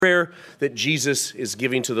prayer that Jesus is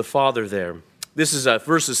giving to the Father there. This is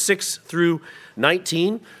verses 6 through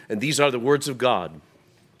 19, and these are the words of God.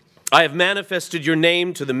 I have manifested your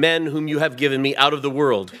name to the men whom you have given me out of the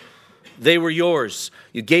world. They were yours.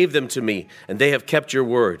 You gave them to me, and they have kept your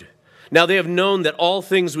word. Now they have known that all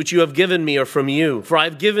things which you have given me are from you, for I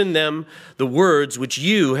have given them the words which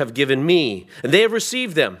you have given me. And they have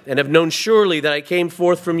received them, and have known surely that I came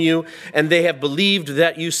forth from you, and they have believed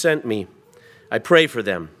that you sent me. I pray for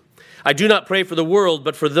them. I do not pray for the world,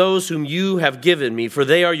 but for those whom you have given me, for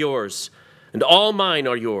they are yours, and all mine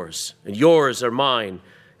are yours, and yours are mine,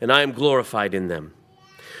 and I am glorified in them.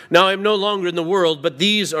 Now I am no longer in the world, but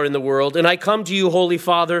these are in the world, and I come to you, Holy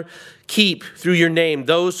Father, keep through your name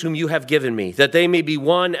those whom you have given me, that they may be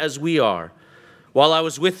one as we are. While I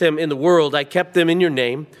was with them in the world, I kept them in your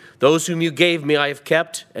name. Those whom you gave me I have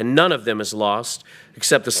kept, and none of them is lost,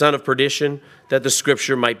 except the son of perdition, that the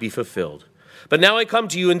scripture might be fulfilled. But now I come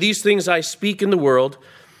to you, and these things I speak in the world,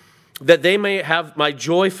 that they may have my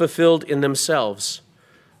joy fulfilled in themselves.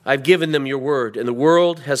 I've given them your word, and the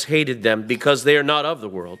world has hated them because they are not of the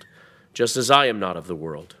world, just as I am not of the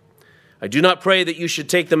world. I do not pray that you should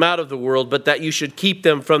take them out of the world, but that you should keep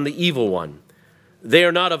them from the evil one. They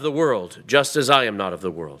are not of the world, just as I am not of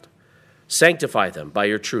the world. Sanctify them by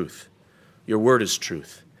your truth. Your word is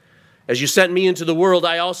truth. As you sent me into the world,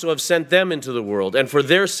 I also have sent them into the world, and for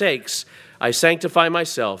their sakes I sanctify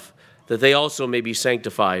myself, that they also may be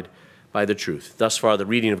sanctified by the truth. Thus far, the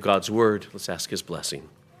reading of God's word. Let's ask his blessing.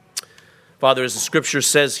 Father, as the scripture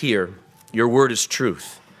says here, your word is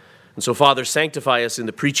truth. And so, Father, sanctify us in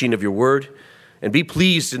the preaching of your word, and be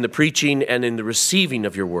pleased in the preaching and in the receiving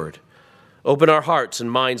of your word. Open our hearts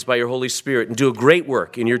and minds by your Holy Spirit, and do a great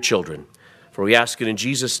work in your children. For we ask it in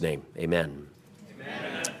Jesus' name. Amen.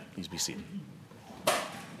 Amen. Please be seated.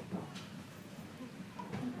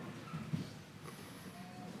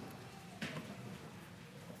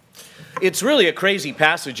 It's really a crazy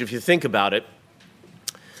passage if you think about it.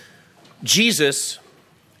 Jesus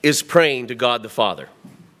is praying to God the Father.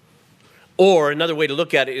 Or another way to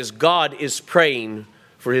look at it is God is praying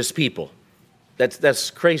for his people.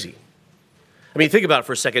 That's crazy. I mean, think about it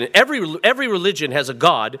for a second. Every religion has a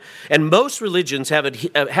God, and most religions have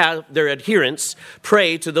their adherents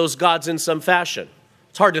pray to those gods in some fashion.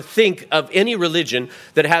 It's hard to think of any religion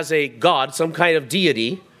that has a God, some kind of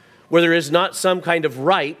deity, where there is not some kind of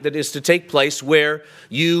rite that is to take place where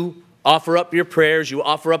you offer up your prayers, you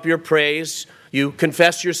offer up your praise, you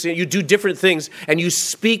confess your sin, you do different things, and you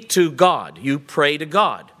speak to God, you pray to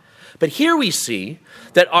God. But here we see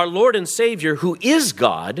that our Lord and Savior, who is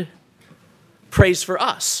God, prays for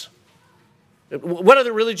us. What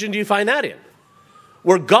other religion do you find that in?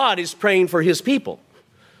 Where God is praying for his people.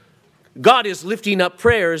 God is lifting up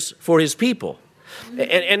prayers for his people.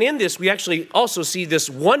 And in this, we actually also see this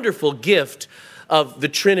wonderful gift of the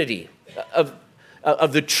Trinity, of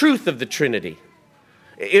the truth of the Trinity.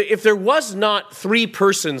 If there was not three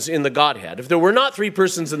persons in the Godhead, if there were not three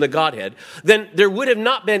persons in the Godhead, then there would have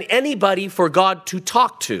not been anybody for God to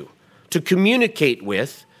talk to communicate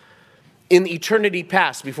with in eternity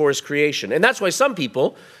past before his creation. And that's why some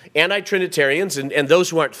people, anti-Trinitarians and those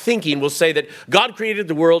who aren't thinking, will say that God created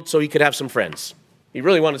the world so he could have some friends. He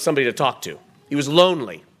really wanted somebody to talk to. He was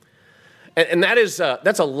lonely. And that's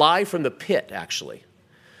a lie from the pit, actually.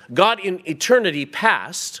 God in eternity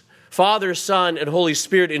past, Father, Son, and Holy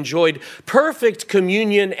Spirit enjoyed perfect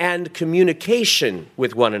communion and communication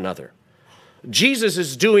with one another. Jesus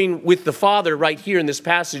is doing with the Father right here in this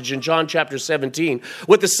passage in John chapter 17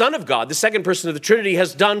 what the Son of God, the second person of the Trinity,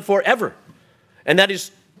 has done forever. And that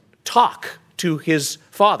is talk to his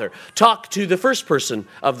Father. Talk to the first person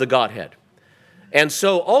of the Godhead. And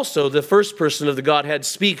so also the first person of the Godhead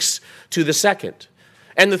speaks to the second.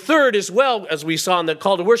 And the third as well, as we saw in the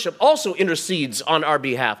call to worship, also intercedes on our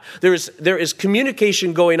behalf. There is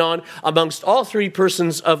communication going on amongst all three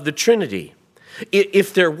persons of the Trinity.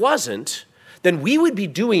 If there wasn't, then we would be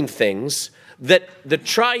doing things that the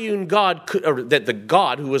triune God, that the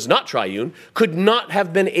God who was not triune, could not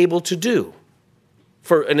have been able to do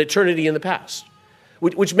for an eternity in the past,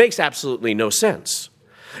 which makes absolutely no sense.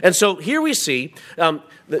 And so here we see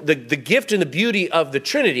the gift and the beauty of the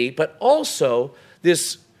Trinity, but also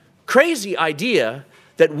this crazy idea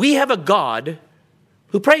that we have a God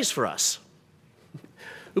who prays for us.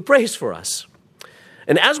 Who prays for us.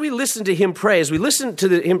 And as we listen to him pray, as we listen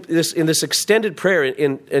to him in this extended prayer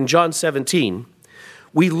in John 17,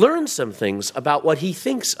 we learn some things about what he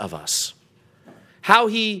thinks of us. How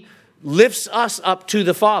he lifts us up to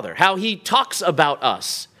the Father. How he talks about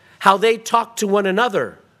us. How they talk to one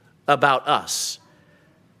another about us.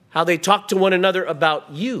 How they talk to one another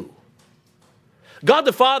about you. God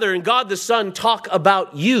the Father and God the Son talk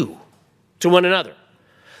about you to one another.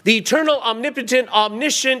 The eternal, omnipotent,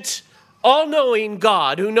 omniscient, all-knowing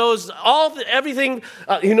God who knows everything,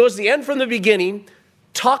 who knows the end from the beginning,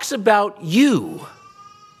 talks about you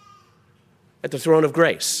at the throne of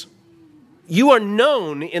grace. You are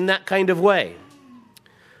known in that kind of way.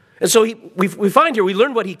 And so we find here, we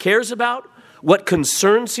learn what he cares about, what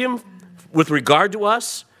concerns him with regard to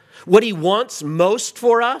us, what he wants most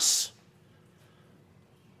for us.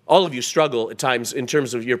 All of you struggle at times in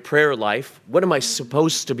terms of your prayer life. What am I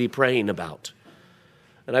supposed to be praying about?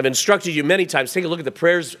 And I've instructed you many times, take a look at the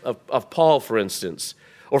prayers of Paul, for instance,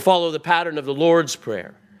 or follow the pattern of the Lord's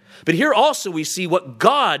Prayer. But here also we see what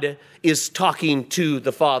God is talking to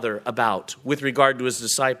the Father about with regard to his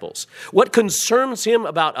disciples. What concerns him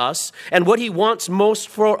about us, and what he wants most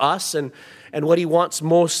for us, and what he wants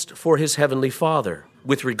most for his heavenly Father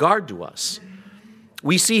with regard to us.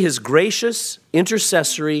 We see his gracious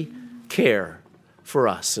intercessory care for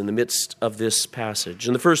us in the midst of this passage.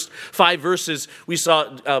 In the first 5 verses, we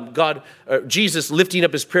saw Jesus lifting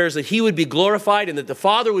up his prayers that he would be glorified and that the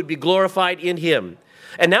Father would be glorified in him.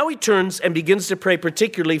 And now he turns and begins to pray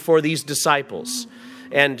particularly for these disciples.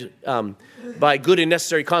 And by good and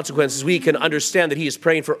necessary consequences, we can understand that he is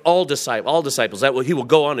praying for all disciples. He will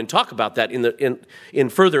go on and talk about that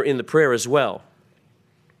further in the prayer as well.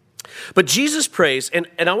 But Jesus prays, and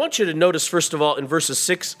I want you to notice, first of all, in verses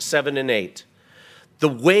 6, 7, and 8, the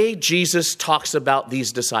way Jesus talks about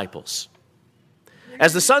these disciples.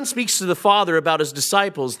 As the Son speaks to the Father about his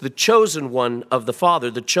disciples, the chosen one of the Father,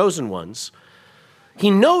 the chosen ones, he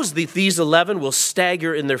knows that these 11 will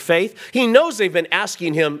stagger in their faith. He knows they've been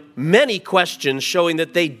asking him many questions showing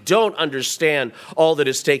that they don't understand all that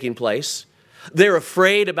is taking place. They're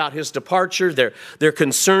afraid about his departure. They're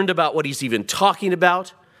concerned about what he's even talking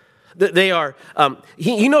about. They are.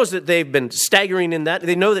 He knows that they've been staggering in that.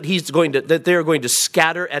 They know that that they're going to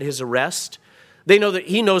scatter at his arrest.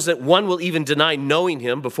 He knows that one will even deny knowing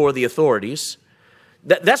him before the authorities.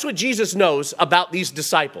 That's what Jesus knows about these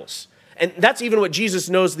disciples. And that's even what Jesus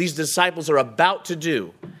knows these disciples are about to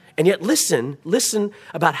do. And yet listen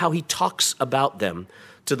about how he talks about them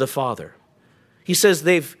to the Father. He says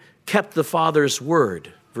they've kept the Father's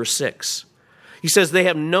word, verse 6. He says they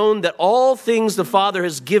have known that all things the Father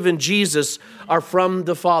has given Jesus are from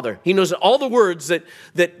the Father. He knows that all the words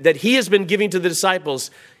that he has been giving to the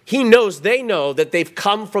disciples, they know that they've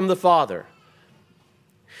come from the Father.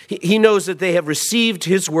 He knows that they have received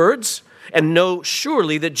his words and know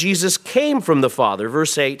surely that Jesus came from the Father,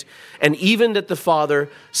 verse 8, and even that the Father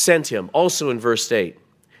sent him, also in verse 8.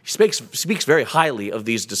 He speaks very highly of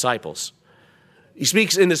these disciples. He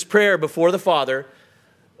speaks in this prayer before the Father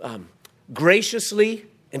graciously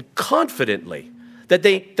and confidently that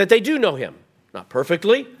they do know him. Not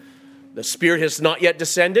perfectly. The Spirit has not yet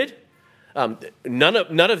descended. None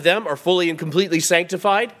of them are fully and completely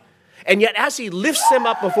sanctified. And yet as he lifts them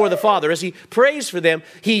up before the Father, as he prays for them,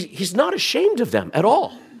 he's not ashamed of them at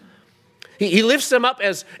all. He lifts them up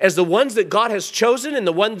as the ones that God has chosen and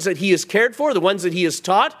the ones that he has cared for, the ones that he has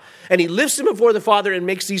taught. And he lifts them before the Father and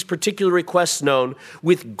makes these particular requests known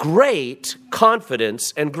with great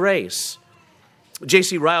confidence and grace.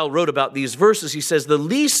 J.C. Ryle wrote about these verses. He says, the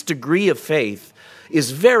least degree of faith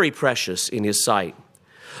is very precious in his sight.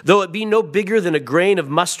 Though it be no bigger than a grain of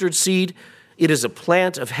mustard seed, it is a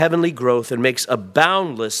plant of heavenly growth and makes a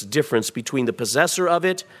boundless difference between the possessor of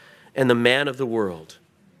it and the man of the world.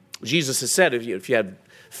 Jesus has said, if you had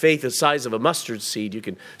faith the size of a mustard seed, you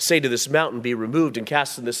can say to this mountain, be removed and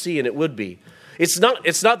cast in the sea, and it would be. It's not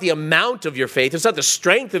the amount of your faith. It's not the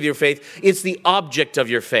strength of your faith. It's the object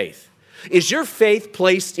of your faith. Is your faith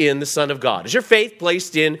placed in the Son of God? Is your faith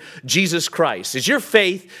placed in Jesus Christ? Is your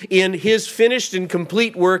faith in his finished and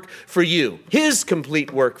complete work for you? His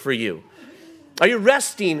complete work for you? Are you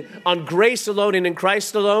resting on grace alone and in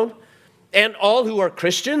Christ alone? And all who are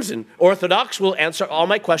Christians and Orthodox will answer all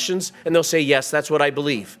my questions and they'll say, yes, that's what I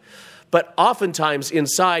believe. But oftentimes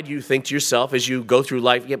inside you think to yourself as you go through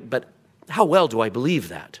life, yeah, but how well do I believe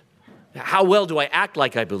that? How well do I act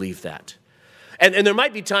like I believe that? And there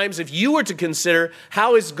might be times if you were to consider,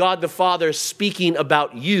 how is God the Father speaking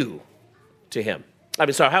about you to him?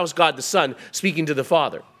 How is God the Son speaking to the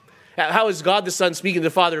Father? How is God the Son speaking to the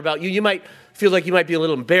Father about you? You might feel like you might be a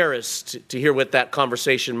little embarrassed to hear what that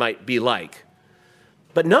conversation might be like.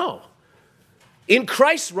 But no. In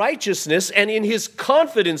Christ's righteousness and in his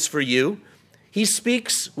confidence for you, he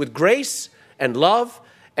speaks with grace and love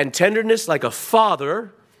and tenderness like a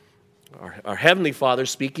father, our heavenly Father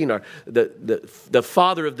speaking, the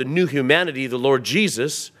Father of the new humanity, the Lord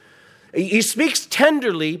Jesus. He speaks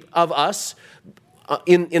tenderly of us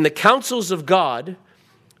in the counsels of God,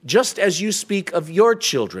 just as you speak of your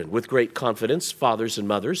children with great confidence, fathers and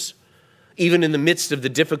mothers, even in the midst of the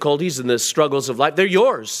difficulties and the struggles of life, they're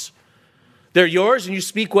yours. They're yours, and you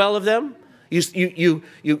speak well of them. You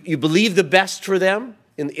believe the best for them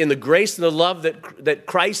in the grace and the love that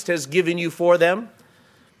Christ has given you for them.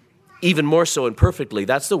 Even more so and perfectly,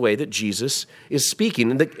 that's the way that Jesus is speaking.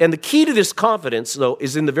 And the key to this confidence, though,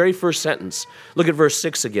 is in the very first sentence. Look at verse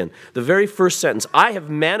 6 again. The very first sentence. I have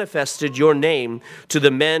manifested your name to the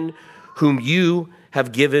men whom you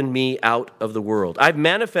have given me out of the world. I've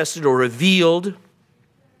manifested or revealed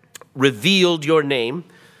your name.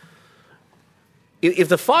 If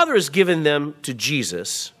the Father has given them to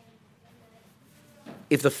Jesus,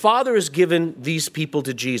 if the Father has given these people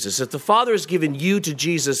to Jesus, if the Father has given you to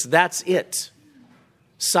Jesus, that's it.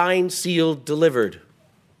 Signed, sealed, delivered,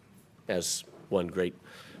 as one great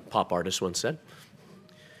pop artist once said.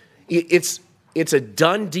 It's a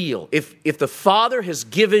done deal. If the Father has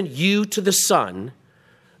given you to the Son,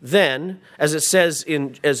 then, as it says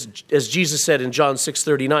as Jesus said in John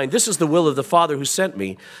 6:39, this is the will of the Father who sent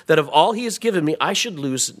me, that of all he has given me, I should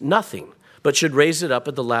lose nothing, but should raise it up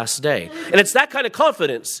at the last day. And it's that kind of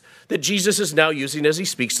confidence that Jesus is now using as he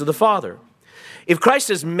speaks to the Father. If Christ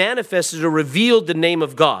has manifested or revealed the name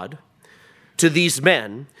of God to these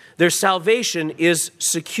men, their salvation is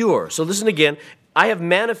secure. So listen again. I have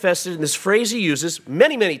manifested, and this phrase he uses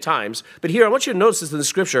many, many times, but here I want you to notice this in the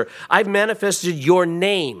scripture. I've manifested your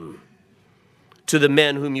name to the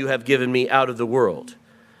men whom you have given me out of the world.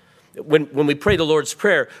 When we pray the Lord's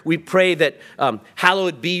Prayer, we pray that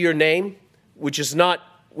hallowed be your name, which is not,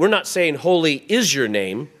 we're not saying holy is your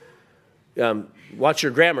name. Watch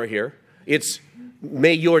your grammar here. It's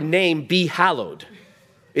may your name be hallowed.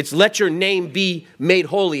 It's let your name be made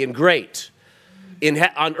holy and great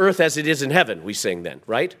on earth as it is in heaven, we sing then,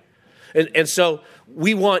 right? And so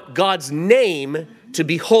we want God's name to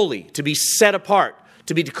be holy, to be set apart,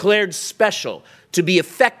 to be declared special, to be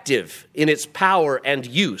effective in its power and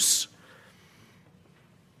use.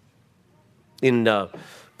 In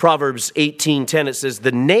Proverbs 18:10, it says,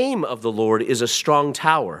 the name of the Lord is a strong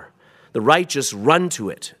tower. The righteous run to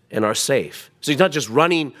it and are safe. So he's not just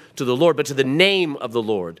running to the Lord, but to the name of the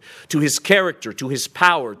Lord, to his character, to his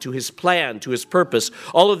power, to his plan, to his purpose.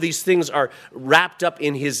 All of these things are wrapped up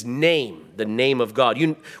in his name, the name of God.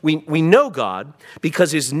 We know God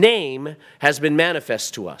because his name has been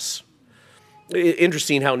manifest to us.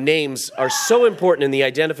 Interesting how names are so important in the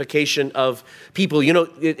identification of people. You know,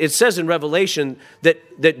 it says in Revelation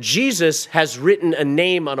that Jesus has written a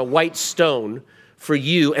name on a white stone for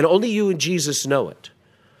you, and only you and Jesus know it.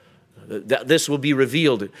 This will be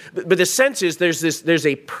revealed. But the sense is there's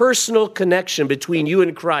a personal connection between you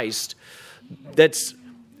and Christ that's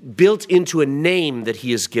built into a name that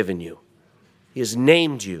he has given you. He has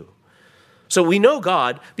named you. So we know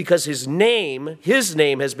God because his name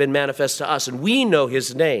has been manifest to us, and we know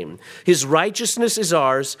his name. His righteousness is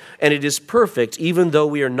ours, and it is perfect, even though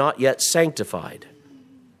we are not yet sanctified.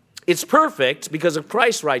 It's perfect because of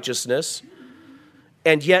Christ's righteousness,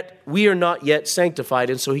 and yet we are not yet sanctified,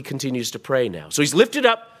 and so he continues to pray now. So he's lifted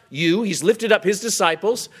up you, he's lifted up his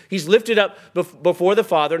disciples, he's lifted up before the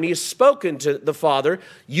Father, and he has spoken to the Father.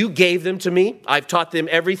 You gave them to me. I've taught them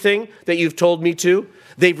everything that you've told me to.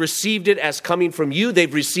 They've received it as coming from you.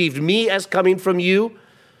 They've received me as coming from you.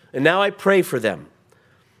 And now I pray for them.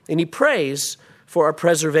 And he prays for our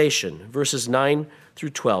preservation, verses 9 through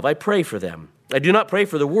 12. I pray for them. I do not pray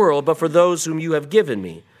for the world, but for those whom you have given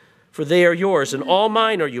me. For they are yours, and all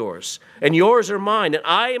mine are yours, and yours are mine, and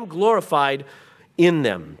I am glorified in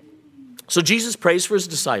them. So Jesus prays for his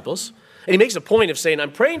disciples, and he makes a point of saying,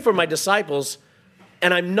 I'm praying for my disciples,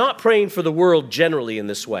 and I'm not praying for the world generally in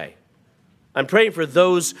this way. I'm praying for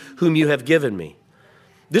those whom you have given me.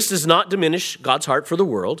 This does not diminish God's heart for the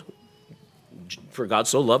world. For God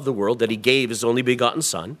so loved the world that he gave his only begotten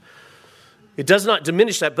Son. It does not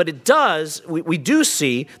diminish that, but it does, we do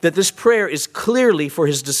see that this prayer is clearly for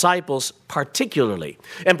his disciples particularly,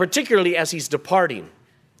 and particularly as he's departing.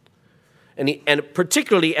 And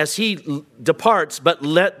particularly as he departs, but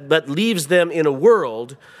leaves them in a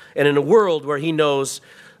world, and in a world where he knows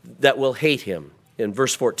that will hate him. In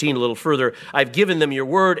verse 14, a little further, I've given them your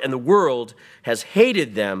word, and the world has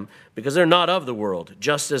hated them because they're not of the world,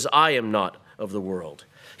 just as I am not of the world.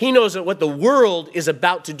 He knows that what the world is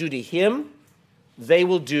about to do to him, they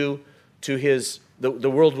will do to the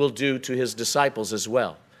world will do to his disciples as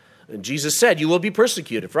well. And Jesus said, you will be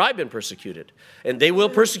persecuted, for I've been persecuted. And they will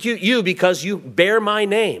persecute you because you bear my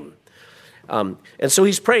name. And so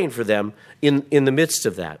he's praying for them in the midst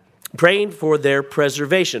of that, praying for their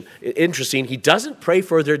preservation. Interesting, he doesn't pray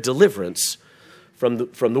for their deliverance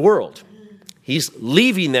from the world. He's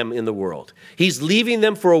leaving them in the world. He's leaving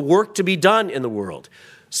them for a work to be done in the world.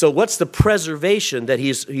 So what's the preservation that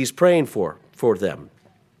he's praying for them?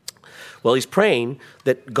 Well, he's praying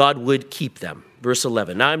that God would keep them. Verse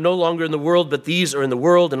 11, now I'm no longer in the world, but these are in the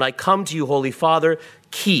world, and I come to you, Holy Father,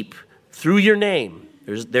 keep through your name,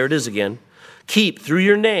 there it is again, keep through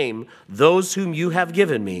your name those whom you have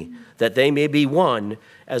given me, that they may be one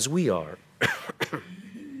as we are.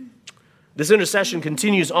 This intercession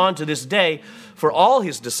continues on to this day for all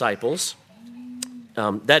his disciples.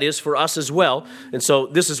 That is for us as well. And so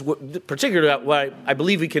this is particularly why I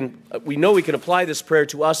believe we know we can apply this prayer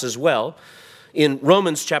to us as well. In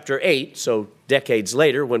Romans chapter 8, so decades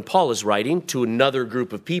later, when Paul is writing to another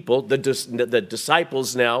group of people, the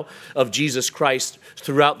disciples now of Jesus Christ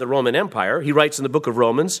throughout the Roman Empire, he writes in the book of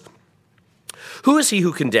Romans, who is he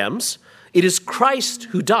who condemns? It is Christ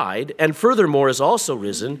who died, and furthermore is also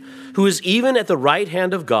risen, who is even at the right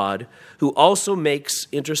hand of God, who also makes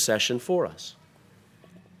intercession for us.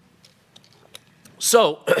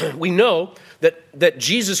 So we know that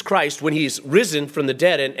Jesus Christ, when he's risen from the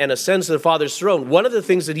dead and ascends to the Father's throne, one of the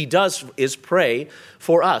things that he does is pray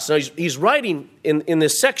for us. Now he's writing in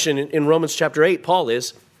this section in Romans chapter 8, Paul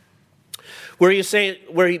is, where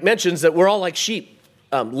he mentions that we're all like sheep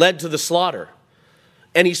led to the slaughter.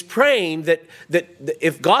 And he's praying that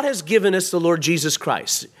if God has given us the Lord Jesus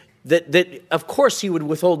Christ, that of course he would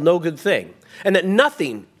withhold no good thing. And that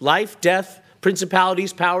nothing, life, death,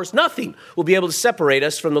 principalities, powers, nothing will be able to separate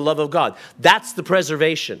us from the love of God. That's the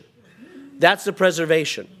preservation. That's the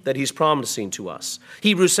preservation that he's promising to us.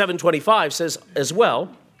 Hebrews 7:25 says as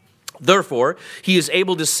well, therefore, he is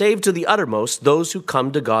able to save to the uttermost those who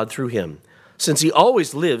come to God through him, since he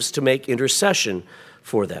always lives to make intercession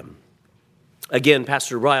for them. Again,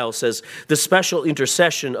 Pastor Ryle says, the special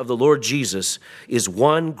intercession of the Lord Jesus is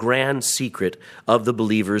one grand secret of the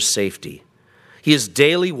believer's safety. He is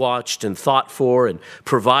daily watched and thought for and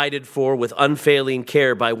provided for with unfailing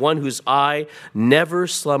care by one whose eye never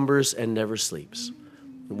slumbers and never sleeps.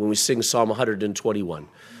 When we sing Psalm 121,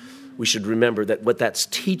 we should remember that what that's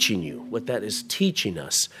teaching you, what that is teaching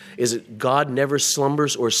us, is that God never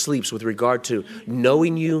slumbers or sleeps with regard to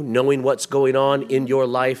knowing you, knowing what's going on in your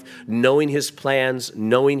life, knowing his plans,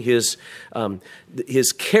 knowing his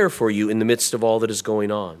care for you in the midst of all that is going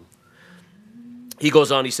on. He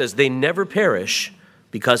goes on, he says, they never perish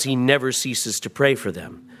because he never ceases to pray for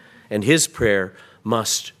them, and his prayer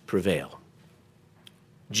must prevail.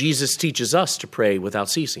 Jesus teaches us to pray without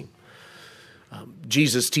ceasing.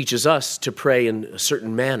 Jesus teaches us to pray in a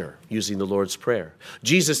certain manner using the Lord's Prayer.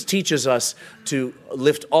 Jesus teaches us to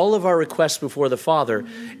lift all of our requests before the Father,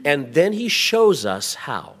 and then he shows us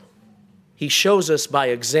how. He shows us by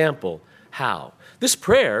example how. This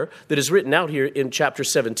prayer that is written out here in chapter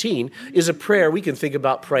 17 is a prayer we can think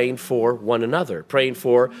about praying for one another, praying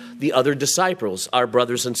for the other disciples, our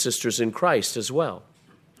brothers and sisters in Christ as well.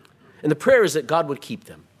 And the prayer is that God would keep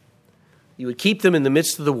them. He would keep them in the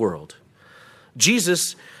midst of the world.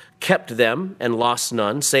 Jesus kept them and lost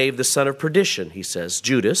none, save the son of perdition, he says,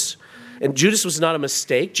 Judas. And Judas was not a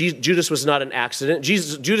mistake. Judas was not an accident.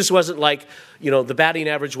 Judas wasn't like, the batting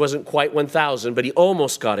average wasn't quite 1,000, but he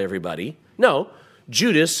almost got everybody. No,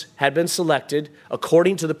 Judas had been selected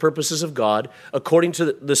according to the purposes of God, according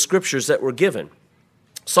to the scriptures that were given.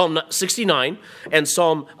 Psalm 69 and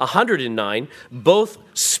Psalm 109 both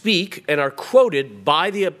speak and are quoted by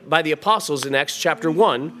the apostles in Acts chapter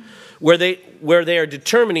 1, where they are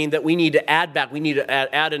determining that we need to add back, we need to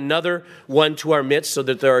add another one to our midst so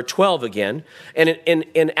that there are 12 again. And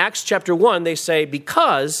in Acts chapter 1, they say,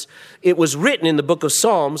 because it was written in the book of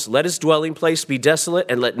Psalms, let his dwelling place be desolate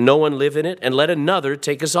and let no one live in it, and let another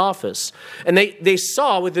take his office. And they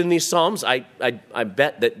saw within these Psalms, I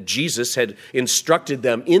bet that Jesus had instructed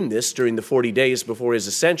them in this during the 40 days before his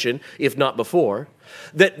ascension, if not before,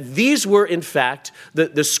 that these were, in fact,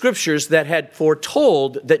 the scriptures that had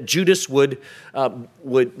foretold that Judas would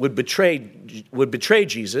betray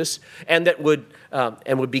Jesus, and that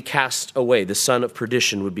would be cast away. The son of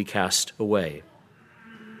perdition would be cast away.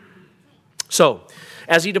 So,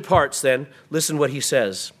 as he departs, then listen what he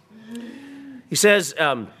says. He says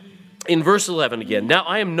in verse 11 again, "Now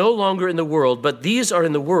I am no longer in the world, but these are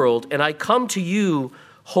in the world, and I come to you,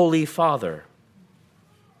 Holy Father."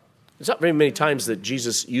 There's not very many times that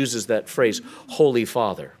Jesus uses that phrase, Holy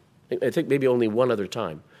Father. I think maybe only one other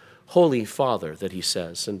time. Holy Father, that he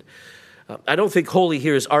says. And I don't think holy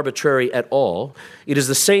here is arbitrary at all. It is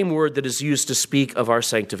the same word that is used to speak of our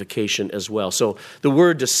sanctification as well. So the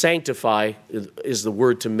word to sanctify is the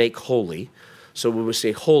word to make holy. So when we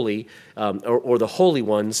say holy, or the holy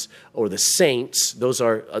ones, or the saints,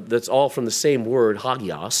 that's all from the same word,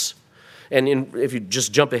 hagios. And if you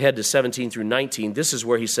just jump ahead to 17 through 19, this is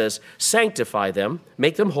where he says, sanctify them,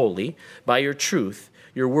 make them holy by your truth.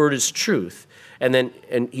 Your word is truth. And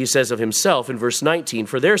he says of himself in verse 19,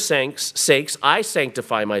 for their sakes I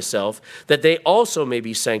sanctify myself, that they also may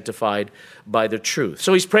be sanctified by the truth.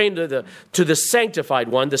 So he's praying to the sanctified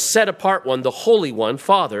one, the set apart one, the holy one,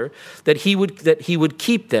 Father, that he would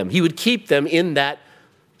keep them. He would keep them in that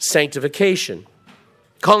sanctification.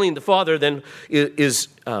 Calling the Father then is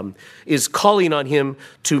calling on him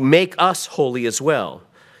to make us holy as well.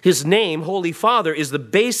 His name, Holy Father, is the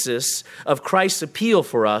basis of Christ's appeal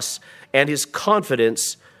for us and his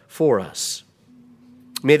confidence for us.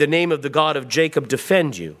 May the name of the God of Jacob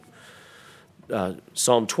defend you.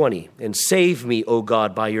 Psalm 20, and save me, O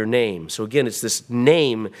God, by your name. So again, it's this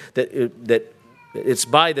name that it's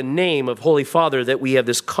by the name of Holy Father that we have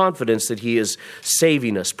this confidence that he is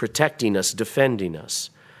saving us, protecting us, defending us.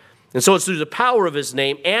 And so it's through the power of his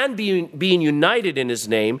name and being united in his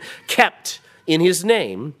name, kept in his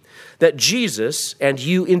name, that Jesus and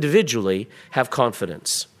you individually have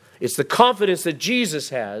confidence. It's the confidence that Jesus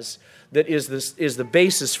has that is the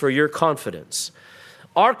basis for your confidence.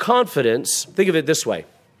 Our confidence, think of it this way.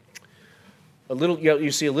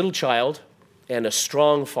 You see a little child and a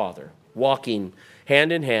strong father walking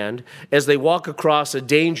hand in hand as they walk across a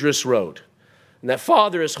dangerous road. And that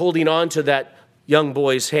father is holding on to that young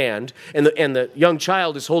boy's hand, and the young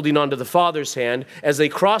child is holding on to the father's hand as they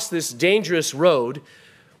cross this dangerous road.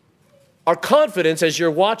 Our confidence as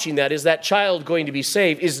you're watching that, is that child going to be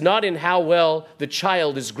saved, is not in how well the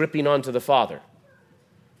child is gripping onto the father,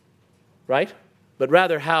 right? But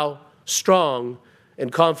rather how strong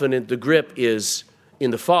and confident the grip is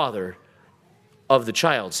in the father of the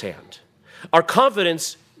child's hand. Our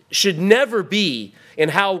confidence should never be in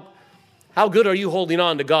how good are you holding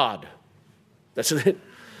on to God. That's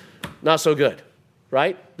not so good,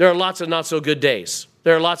 right? There are lots of not so good days.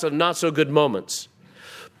 There are lots of not so good moments.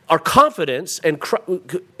 Our confidence, and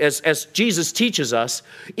as Jesus teaches us,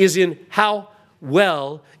 is in how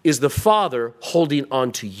well is the Father holding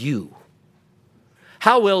on to you.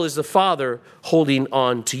 How well is the Father holding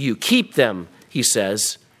on to you? Keep them, he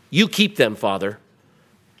says. You keep them, Father.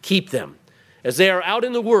 Keep them. As they are out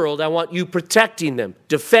in the world, I want you protecting them,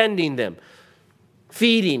 defending them,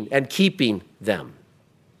 feeding and keeping them.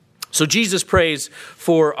 So Jesus prays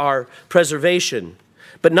for our preservation.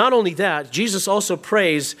 But not only that, Jesus also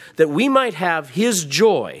prays that we might have his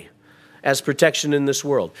joy as protection in this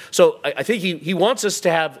world. So I think he wants us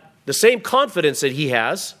to have the same confidence that he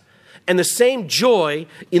has and the same joy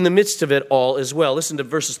in the midst of it all as well. Listen to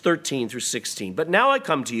verses 13 through 16. But now I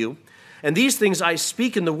come to you, and these things I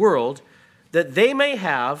speak in the world, that they may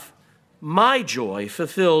have my joy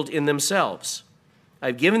fulfilled in themselves.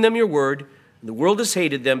 I've given them your word, and the world has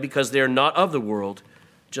hated them because they are not of the world,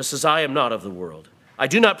 just as I am not of the world. I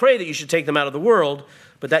do not pray that you should take them out of the world,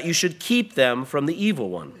 but that you should keep them from the evil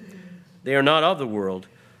one. They are not of the world,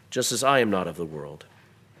 just as I am not of the world.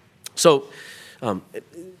 So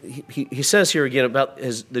he says here again about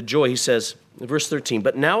the joy. He says in verse 13,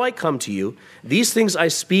 but now I come to you, these things I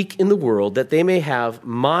speak in the world, that they may have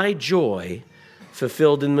my joy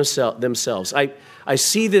fulfilled in themselves. I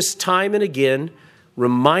see this time and again,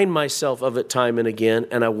 remind myself of it time and again,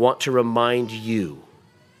 and I want to remind you.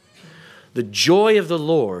 The joy of the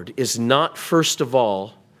Lord is not, first of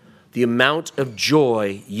all, the amount of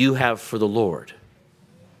joy you have for the Lord.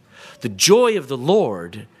 The joy of the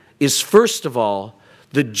Lord is, first of all,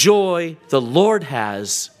 the joy the Lord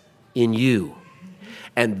has in you.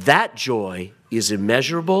 And that joy is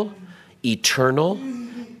immeasurable, eternal,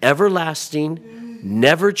 everlasting,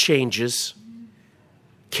 never changes,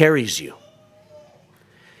 carries you.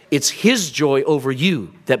 It's his joy over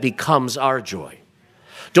you that becomes our joy.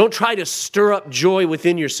 Don't try to stir up joy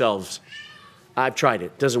within yourselves. I've tried it.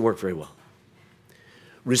 It doesn't work very well.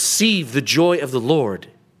 Receive the joy of the Lord,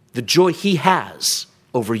 the joy he has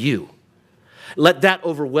over you. Let that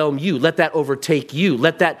overwhelm you. Let that overtake you.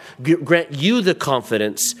 Let that grant you the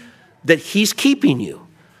confidence that he's keeping you,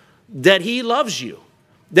 that he loves you,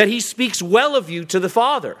 that he speaks well of you to the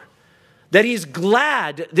Father, that he's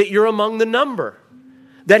glad that you're among the number,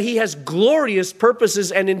 that he has glorious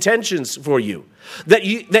purposes and intentions for you, that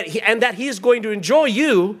he is going to enjoy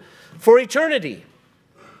you for eternity,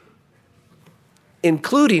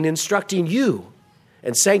 including instructing you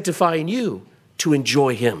and sanctifying you to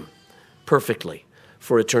enjoy him perfectly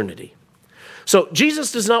for eternity. So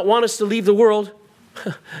Jesus does not want us to leave the world,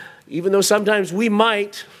 even though sometimes we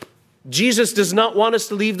might. Jesus does not want us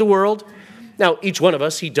to leave the world. Now, each one of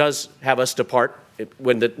us, he does have us depart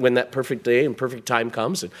when that perfect day and perfect time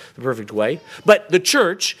comes in the perfect way. But the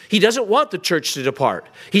church, he doesn't want the church to depart.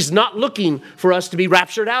 He's not looking for us to be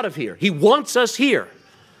raptured out of here. He wants us here.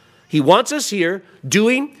 He wants us here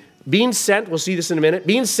being sent, we'll see this in a minute,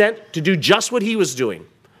 being sent to do just what he was doing.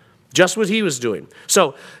 Just what he was doing.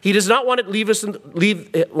 So he does not want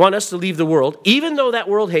us to leave the world, even though that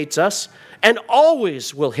world hates us and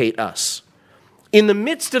always will hate us. In the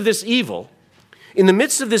midst of this evil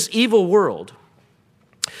world,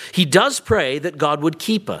 he does pray that God would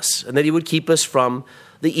keep us and that he would keep us from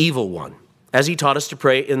the evil one. As he taught us to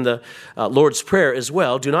pray in the Lord's Prayer as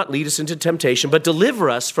well, do not lead us into temptation, but deliver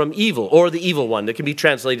us from evil, or the evil one. That can be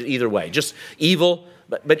translated either way. Just evil,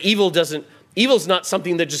 but evil's not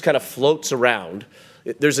something that just kind of floats around.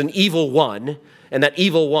 There's an evil one, and that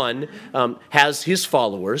evil one has his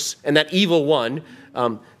followers, and that evil one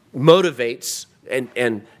motivates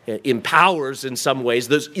and empowers in some ways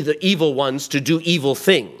the evil ones to do evil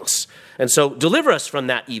things. And so deliver us from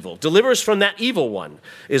that evil. Deliver us from that evil one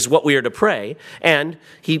is what we are to pray. And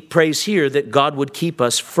he prays here that God would keep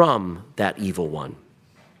us from that evil one.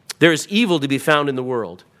 There is evil to be found in the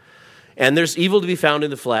world. And there's evil to be found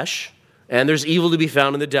in the flesh. And there's evil to be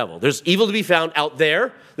found in the devil. There's evil to be found out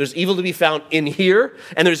there. There's evil to be found in here.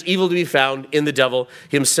 And there's evil to be found in the devil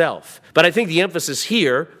himself. But I think the emphasis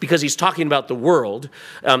here, because he's talking about the world,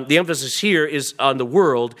 the emphasis here is on the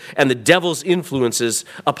world and the devil's influences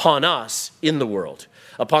upon us in the world,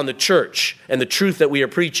 upon the church and the truth that we are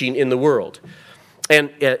preaching in the world.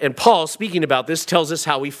 And Paul, speaking about this, tells us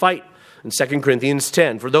how we fight in 2 Corinthians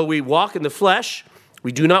 10. For though we walk in the flesh,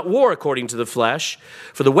 we do not war according to the flesh,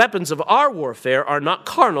 for the weapons of our warfare are not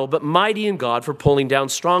carnal, but mighty in God for pulling down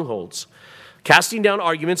strongholds, casting down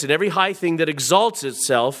arguments and every high thing that exalts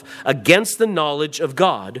itself against the knowledge of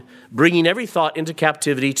God, bringing every thought into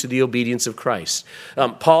captivity to the obedience of Christ.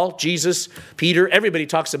 Paul, Jesus, Peter, everybody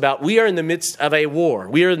talks about we are in the midst of a war.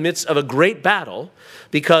 We are in the midst of a great battle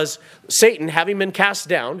because Satan, having been cast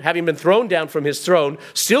down, having been thrown down from his throne,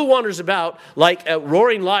 still wanders about like a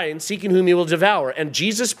roaring lion seeking whom he will devour. And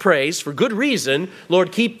Jesus prays, for good reason,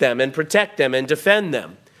 Lord, keep them and protect them and defend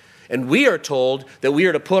them. And we are told that we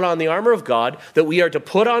are to put on the armor of God, that we are to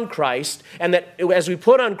put on Christ, and that as we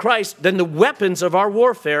put on Christ, then the weapons of our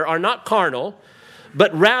warfare are not carnal,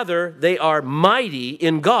 but rather they are mighty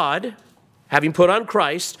in God, having put on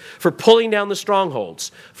Christ, for pulling down the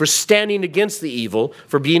strongholds, for standing against the evil,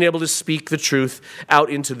 for being able to speak the truth out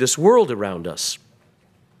into this world around us.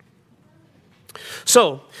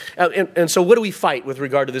 So, and so what do we fight with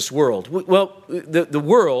regard to this world? Well, the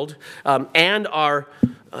world and our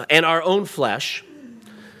own flesh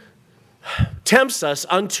tempts us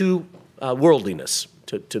unto worldliness,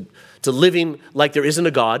 to living like there isn't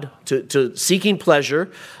a God, to seeking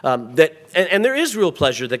pleasure, and there is real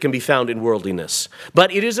pleasure that can be found in worldliness,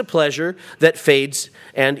 but it is a pleasure that fades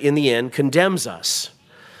and in the end condemns us.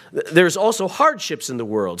 There's also hardships in the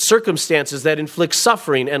world, circumstances that inflict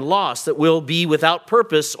suffering and loss that will be without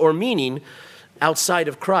purpose or meaning outside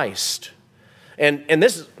of Christ. And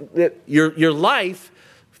this, your life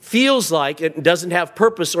feels like it doesn't have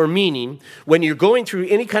purpose or meaning when you're going through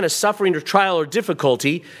any kind of suffering or trial or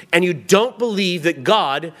difficulty and you don't believe that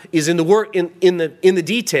God is in the work in the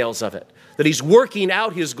details of it, that he's working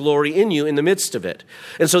out his glory in you in the midst of it.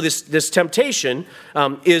 And so this temptation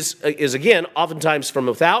is again oftentimes from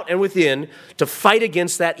without and within to fight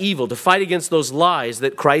against that evil, to fight against those lies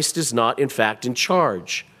that Christ is not in fact in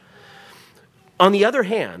charge. On the other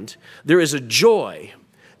hand, there is a joy.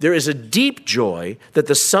 There is a deep joy that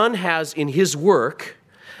the Son has in his work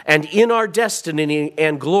and in our destiny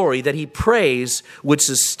and glory that he prays would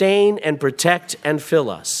sustain and protect and fill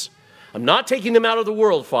us. I'm not taking them out of the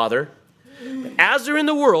world, Father. As they're in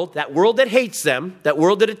the world, that world that hates them, that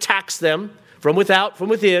world that attacks them from without, from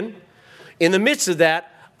within, in the midst of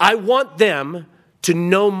that, I want them to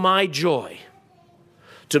know my joy.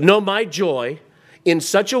 To know my joy in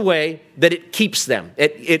such a way that it keeps them.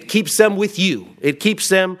 It keeps them with you. It keeps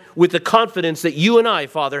them with the confidence that you and I,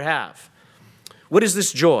 Father, have. What is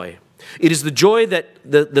this joy? It is the joy that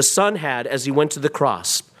the Son had as he went to the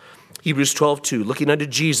cross. Hebrews 12:2, looking unto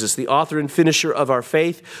Jesus, the author and finisher of our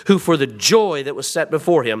faith, who for the joy that was set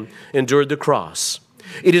before him endured the cross.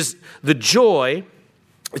 It is the joy,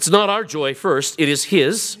 it's not our joy first, it is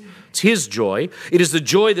his. It's his joy. It is the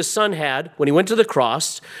joy the Son had when he went to the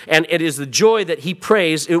cross, and it is the joy that he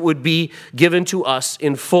prays it would be given to us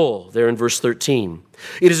in full, there in verse 13.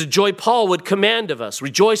 It is a joy Paul would command of us.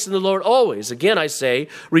 Rejoice in the Lord always. Again, I say,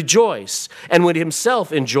 rejoice. And would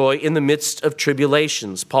himself enjoy in the midst of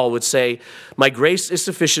tribulations. Paul would say, my grace is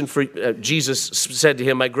sufficient for, Jesus said to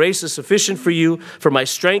him, my grace is sufficient for you, for my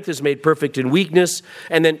strength is made perfect in weakness.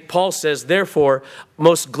 And then Paul says, therefore,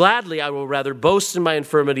 most gladly I will rather boast in my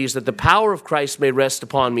infirmities, that the power of Christ may rest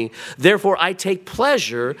upon me. Therefore, I take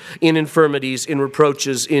pleasure in infirmities, in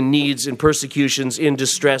reproaches, in needs, in persecutions, in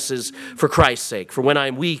distresses, for Christ's sake. For when I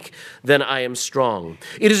am weak, then I am strong.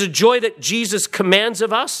 It is a joy that Jesus commands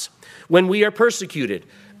of us when we are persecuted.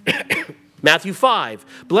 Matthew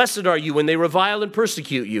 5, blessed are you when they revile and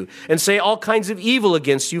persecute you, and say all kinds of evil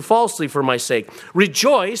against you falsely for my sake.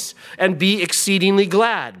 Rejoice and be exceedingly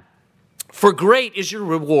glad. For great is your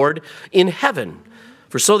reward in heaven.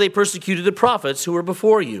 For so they persecuted the prophets who were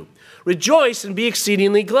before you. Rejoice and be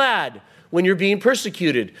exceedingly glad when you're being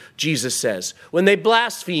persecuted, Jesus says. When they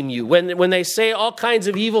blaspheme you, when they say all kinds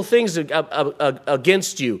of evil things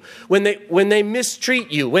against you, when they mistreat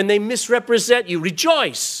you, when they misrepresent you,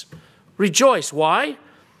 rejoice. Rejoice. Why?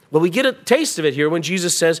 Well, we get a taste of it here when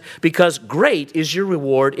Jesus says, because great is your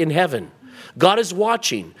reward in heaven. God is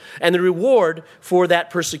watching, and the reward for that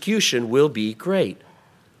persecution will be great.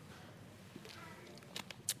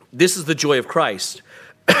 This is the joy of Christ.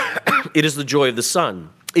 It is the joy of the Son.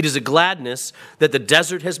 It is a gladness that the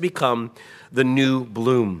desert has become the new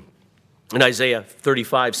bloom. In Isaiah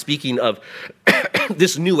 35, speaking of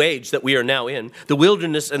this new age that we are now in, the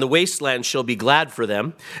wilderness and the wasteland shall be glad for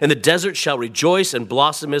them, and the desert shall rejoice and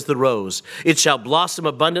blossom as the rose. It shall blossom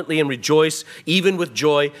abundantly and rejoice, even with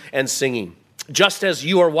joy and singing. Just as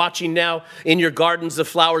you are watching now in your gardens, the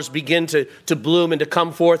flowers begin to bloom and to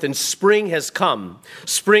come forth, and spring has come.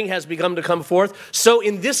 Spring has begun to come forth. So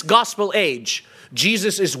in this gospel age,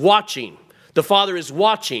 Jesus is watching. The Father is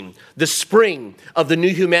watching the spring of the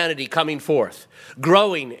new humanity coming forth,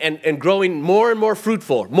 growing and growing more and more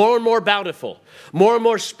fruitful, more and more bountiful, more and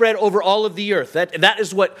more spread over all of the earth. That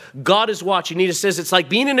is what God is watching. He says it's like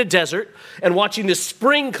being in a desert and watching the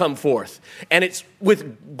spring come forth. And it's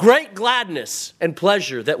with great gladness and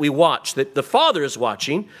pleasure that we watch, that the Father is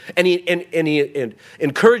watching, and he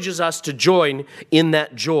encourages us to join in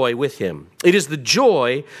that joy with him. It is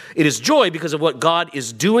joy because of what God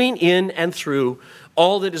is doing in and through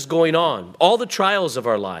all that is going on, all the trials of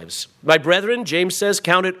our lives. My brethren, James says,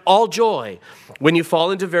 count it all joy when you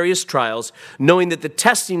fall into various trials, knowing that the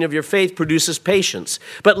testing of your faith produces patience.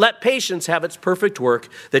 But let patience have its perfect work,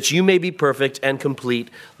 that you may be perfect and complete,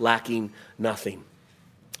 lacking nothing.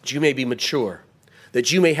 That you may be mature,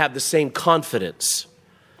 that you may have the same confidence.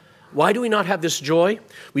 Why do we not have this joy?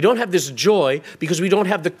 We don't have this joy because we don't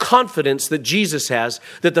have the confidence that Jesus has,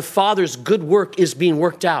 that the Father's good work is being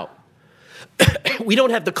worked out. We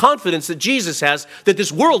don't have the confidence that Jesus has that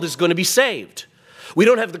this world is going to be saved. We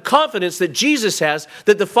don't have the confidence that Jesus has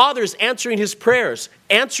that the Father is answering his prayers,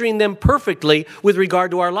 answering them perfectly with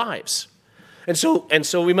regard to our lives. And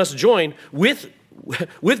so we must join with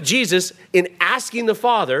Jesus in asking the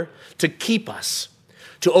Father to keep us,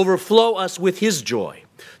 to overflow us with his joy,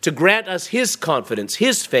 to grant us his confidence,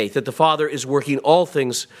 his faith that the Father is working all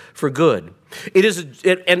things for good.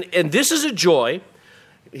 And this is a joy.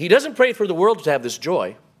 He doesn't pray for the world to have this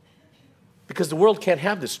joy because the world can't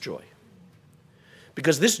have this joy.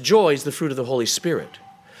 Because this joy is the fruit of the Holy Spirit.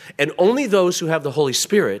 And only those who have the Holy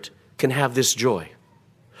Spirit can have this joy.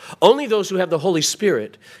 Only those who have the Holy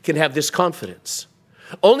Spirit can have this confidence.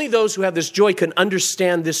 Only those who have this joy can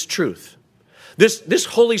understand this truth. This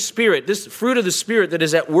Holy Spirit, this fruit of the Spirit that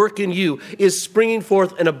is at work in you is springing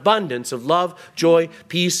forth an abundance of love, joy,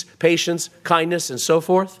 peace, patience, kindness, and so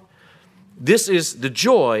forth. This is the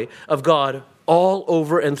joy of God all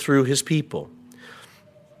over and through his people.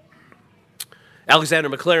 Alexander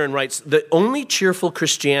Maclaren writes, the only cheerful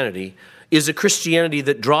Christianity is a Christianity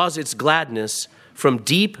that draws its gladness from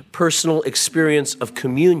deep personal experience of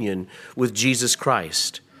communion with Jesus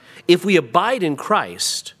Christ. If we abide in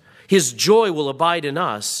Christ, his joy will abide in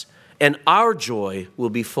us, and our joy will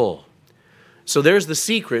be full. So there's the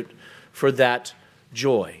secret for that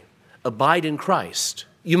joy. Abide in Christ.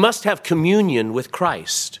 You must have communion with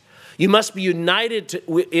Christ. You must be united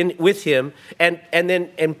with him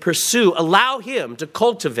and pursue, allow him to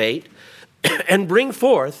cultivate and bring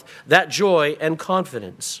forth that joy and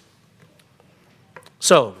confidence.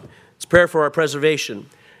 So, it's prayer for our preservation.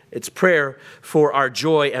 It's prayer for our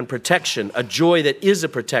joy and protection, a joy that is a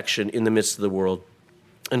protection in the midst of the world.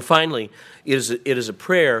 And finally, it is a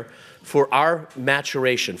prayer for our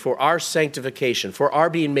maturation, for our sanctification, for our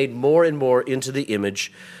being made more and more into the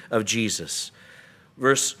image of Jesus.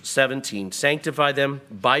 Verse 17, sanctify them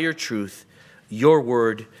by your truth. Your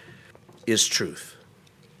word is truth.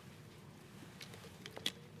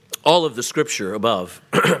 All of the scripture above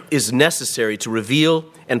is necessary to reveal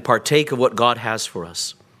and partake of what God has for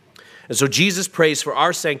us. And so Jesus prays for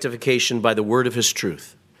our sanctification by the word of his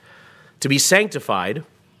truth. To be sanctified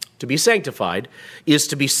is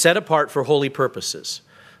to be set apart for holy purposes.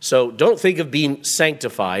 So don't think of being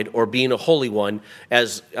sanctified or being a holy one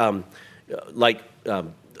as all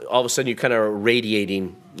of a sudden you're kind of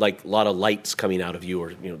radiating like a lot of lights coming out of you,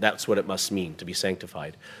 or that's what it must mean to be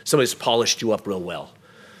sanctified. Somebody's polished you up real well.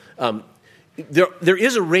 There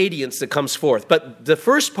is a radiance that comes forth, but the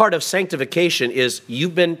first part of sanctification is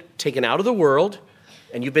you've been taken out of the world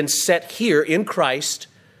and you've been set here in Christ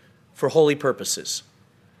for holy purposes.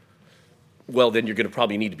 Well, then you're going to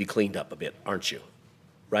probably need to be cleaned up a bit, aren't you?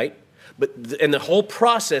 Right? And the whole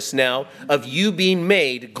process now of you being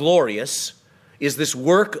made glorious is this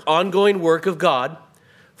ongoing work of God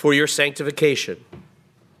for your sanctification.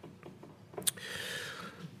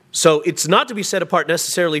 So it's not to be set apart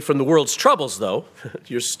necessarily from the world's troubles, though.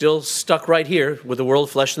 You're still stuck right here with the world,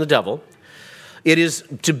 flesh, and the devil. It is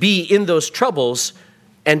to be in those troubles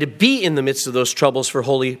and to be in the midst of those troubles for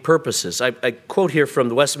holy purposes. I quote here from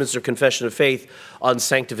the Westminster Confession of Faith on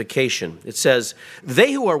sanctification. It says,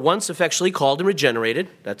 "They who are once effectually called and regenerated,"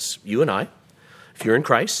 that's you and I, if you're in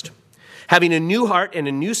Christ, "having a new heart and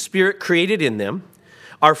a new spirit created in them,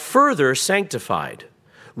 are further sanctified,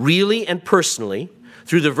 really and personally,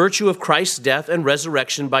 through the virtue of Christ's death and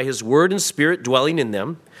resurrection by his word and spirit dwelling in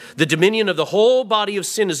them. The dominion of the whole body of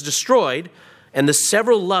sin is destroyed, and the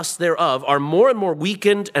several lusts thereof are more and more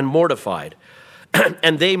weakened and mortified,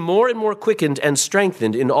 and they more and more quickened and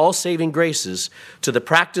strengthened in all saving graces to the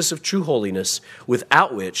practice of true holiness,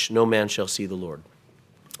 without which no man shall see the Lord."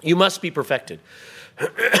 You must be perfected.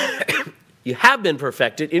 You have been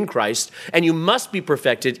perfected in Christ, and you must be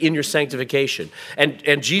perfected in your sanctification.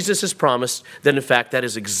 And Jesus has promised that, in fact, that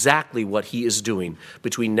is exactly what he is doing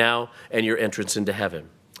between now and your entrance into heaven.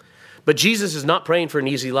 But Jesus is not praying for an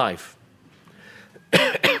easy life.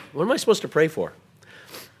 What am I supposed to pray for?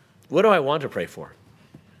 What do I want to pray for?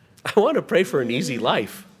 I want to pray for an easy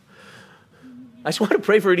life. I just want to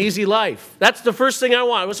pray for an easy life. That's the first thing I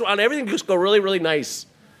want. I want everything to just go really, really nice.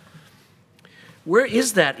 Where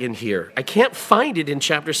is that in here? I can't find it in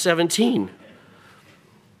chapter 17.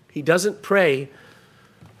 He doesn't pray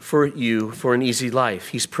for you for an easy life.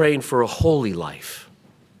 He's praying for a holy life.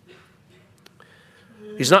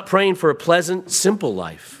 He's not praying for a pleasant, simple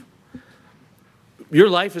life. Your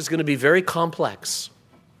life is going to be very complex,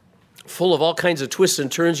 full of all kinds of twists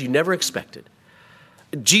and turns you never expected.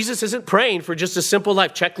 Jesus isn't praying for just a simple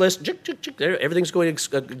life checklist. Everything's going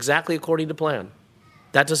exactly according to plan.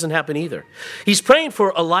 That doesn't happen either. He's praying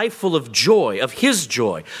for a life full of joy, of his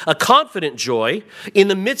joy, a confident joy in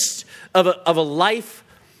the midst of a life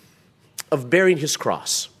of bearing his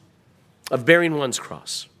cross, of bearing one's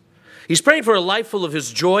cross. He's praying for a life full of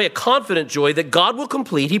his joy, a confident joy that God will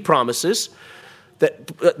complete. He promises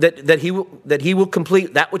that he will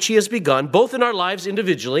complete that which he has begun, both in our lives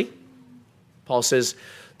individually. Paul says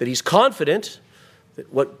that he's confident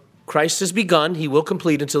that what Christ has begun, he will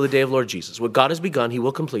complete until the day of the Lord Jesus. What God has begun, he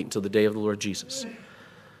will complete until the day of the Lord Jesus.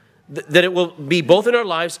 That it will be both in our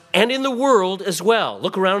lives and in the world as well.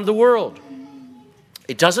 Look around the world.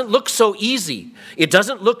 It doesn't look so easy. It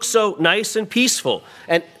doesn't look so nice and peaceful.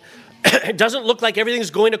 And it doesn't look like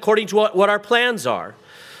everything's going according to what our plans are.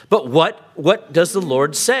 But what does the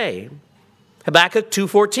Lord say? Habakkuk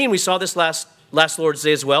 2:14, we saw this last Lord's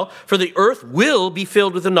Day as well. "For the earth will be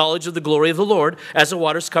filled with the knowledge of the glory of the Lord as the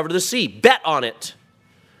waters cover the sea." Bet on it.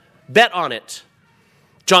 Bet on it.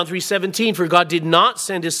 John 3:17, "For God did not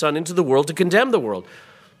send his Son into the world to condemn the world,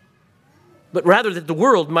 but rather that the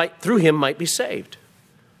world through him might be saved."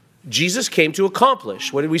 Jesus came to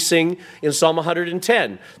accomplish. What did we sing in Psalm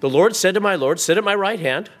 110? "The Lord said to my Lord, sit at my right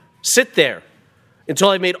hand, sit there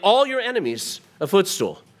until I've made all your enemies a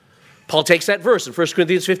footstool." Paul takes that verse in 1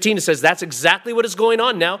 Corinthians 15 and says that's exactly what is going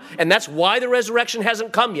on now, and that's why the resurrection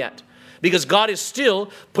hasn't come yet. Because God is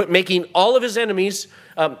still making all of his enemies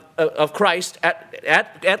of Christ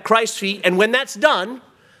at Christ's feet, and when that's done,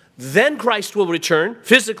 then Christ will return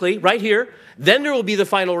physically right here. Then there will be the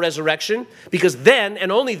final resurrection, because then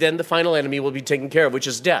and only then the final enemy will be taken care of, which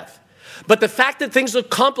is death. But the fact that things look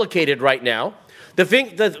complicated right now, the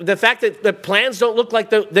fact that the plans don't look like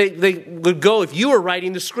they would go if you were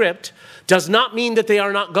writing the script, does not mean that they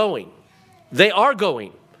are not going. They are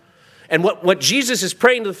going. And what Jesus is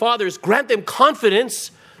praying to the Father is, grant them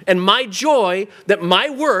confidence and my joy that my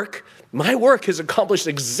work has accomplished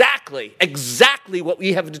exactly what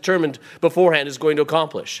we have determined beforehand is going to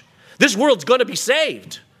accomplish. This world's going to be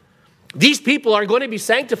saved. These people are going to be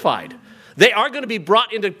sanctified. They are going to be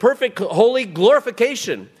brought into perfect, holy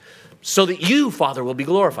glorification. so that you, Father, will be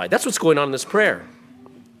glorified. That's what's going on in this prayer.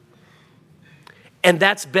 And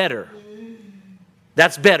that's better.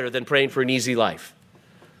 That's better than praying for an easy life.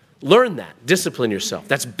 Learn that. Discipline yourself.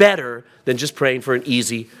 That's better than just praying for an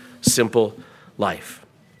easy, simple life.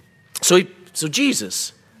 So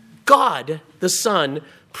Jesus, God the Son,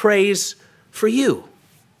 prays for you.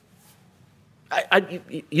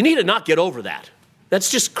 You need to not get over that. That's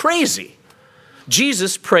just crazy.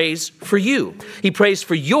 Jesus prays for you. He prays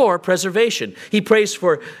for your preservation. He prays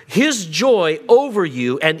for his joy over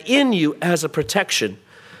you and in you as a protection.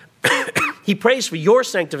 He prays for your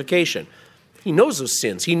sanctification. He knows those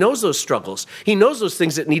sins. He knows those struggles. He knows those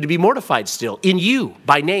things that need to be mortified still. In you,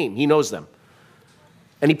 by name, he knows them.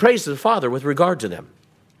 And he prays to the Father with regard to them.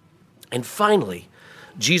 And finally,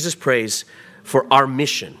 Jesus prays for our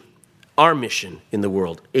mission in the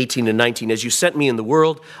world. 18 and 19, as you sent me in the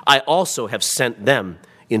world, I also have sent them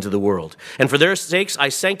into the world. And for their sakes, I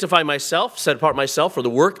sanctify myself, set apart myself for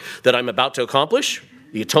the work that I'm about to accomplish,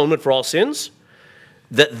 the atonement for all sins,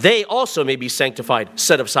 that they also may be sanctified,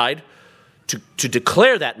 set aside, to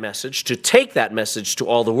declare that message, to take that message to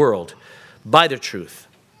all the world by the truth.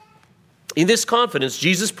 In this confidence,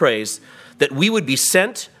 Jesus prays that we would be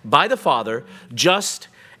sent by the Father just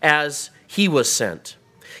as he was sent.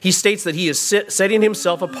 He states that he is setting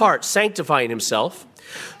himself apart, sanctifying himself,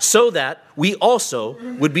 so that we also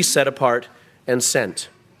would be set apart and sent.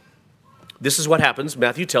 This is what happens,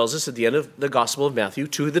 Matthew tells us at the end of the Gospel of Matthew,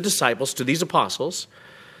 to the disciples, to these apostles.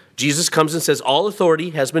 Jesus comes and says, all authority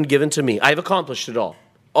has been given to me. I have accomplished it all.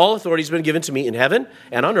 All authority has been given to me in heaven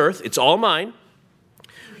and on earth. It's all mine.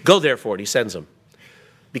 Go therefore, and he sends them.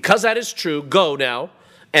 Because that is true, go now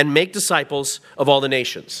and make disciples of all the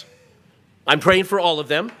nations. I'm praying for all of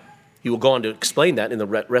them. He will go on to explain that in the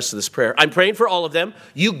rest of this prayer. I'm praying for all of them.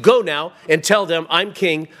 You go now and tell them I'm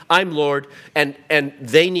king, I'm Lord, and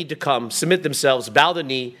they need to come, submit themselves, bow the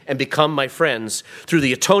knee, and become my friends through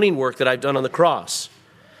the atoning work that I've done on the cross.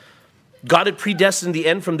 God had predestined the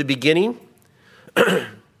end from the beginning.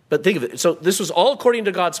 But think of it. So this was all according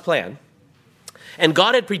to God's plan. And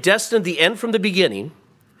God had predestined the end from the beginning.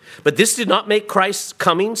 But this did not make Christ's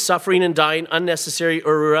coming, suffering, and dying unnecessary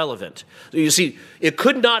or irrelevant. You see, it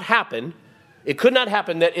could not happen. It could not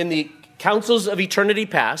happen that in the councils of eternity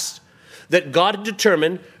past, that God had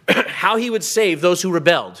determined how he would save those who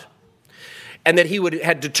rebelled. And that he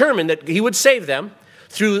had determined that he would save them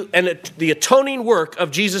through the atoning work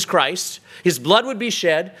of Jesus Christ. His blood would be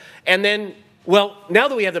shed. And then, well, now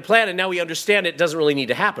that we have the plan and now we understand it doesn't really need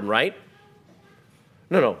to happen, right?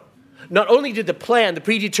 No. Not only did the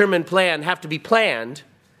predetermined plan have to be planned,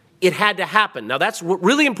 it had to happen. Now that's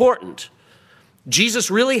really important.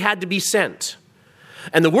 Jesus really had to be sent.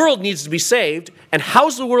 And the world needs to be saved. And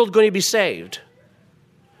how's the world going to be saved?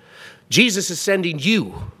 Jesus is sending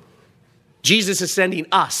you. Jesus is sending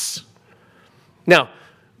us. Now,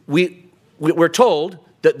 we're told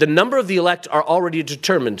that the number of the elect are already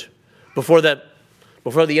determined before the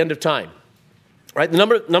end of time. Right? The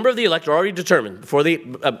number of the elect are already determined before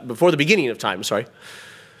the beginning of time, sorry.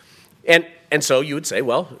 And so you would say,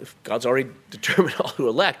 well, if God's already determined all who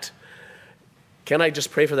elect, can I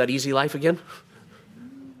just pray for that easy life again?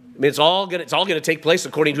 I mean, it's all going to take place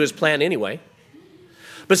according to his plan anyway.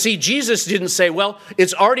 But see, Jesus didn't say, well,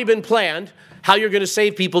 it's already been planned how you're going to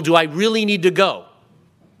save people. Do I really need to go?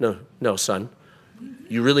 No, son.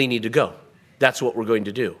 You really need to go. That's what we're going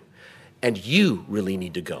to do. And you really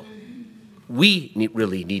need to go. We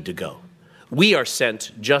really need to go. We are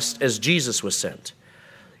sent just as Jesus was sent.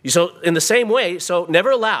 So in the same way, so never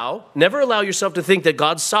allow yourself to think that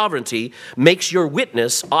God's sovereignty makes your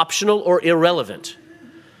witness optional or irrelevant.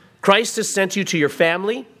 Christ has sent you to your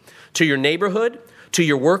family, to your neighborhood, to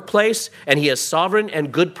your workplace, and he has sovereign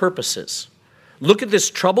and good purposes. Look at this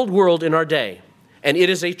troubled world in our day, and it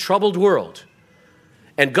is a troubled world.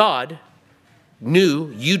 And God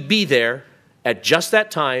knew you'd be there at just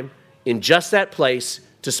that time, in just that place,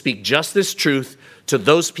 to speak just this truth to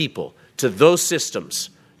those people, to those systems,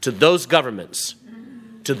 to those governments,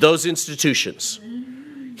 to those institutions.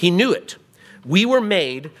 He knew it. We were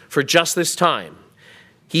made for just this time.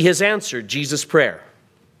 He has answered Jesus' prayer.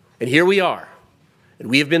 And here we are. And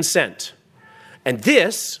we have been sent. And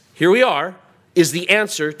this, here we are, is the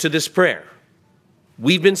answer to this prayer.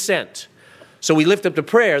 We've been sent. So we lift up the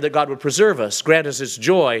prayer that God would preserve us, grant us his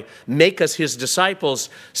joy, make us his disciples,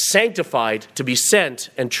 sanctified to be sent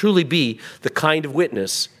and truly be the kind of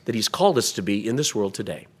witness that he's called us to be in this world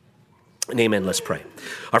today. And amen. Let's pray.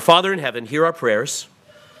 Our Father in heaven, hear our prayers.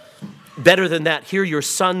 Better than that, hear your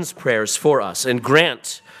Son's prayers for us and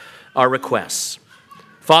grant our requests.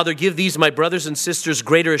 Father, give these my brothers and sisters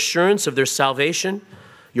greater assurance of their salvation,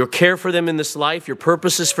 your care for them in this life, your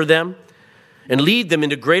purposes for them, and lead them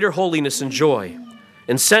into greater holiness and joy.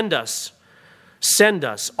 And send us,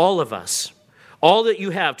 all of us, all that you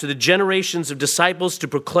have to the generations of disciples to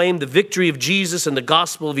proclaim the victory of Jesus and the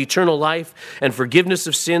gospel of eternal life and forgiveness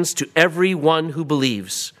of sins to everyone who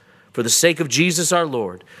believes, for the sake of Jesus our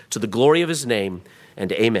Lord, to the glory of his name,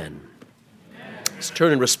 and amen. Let's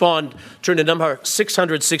turn and respond. Turn to number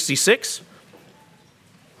 666.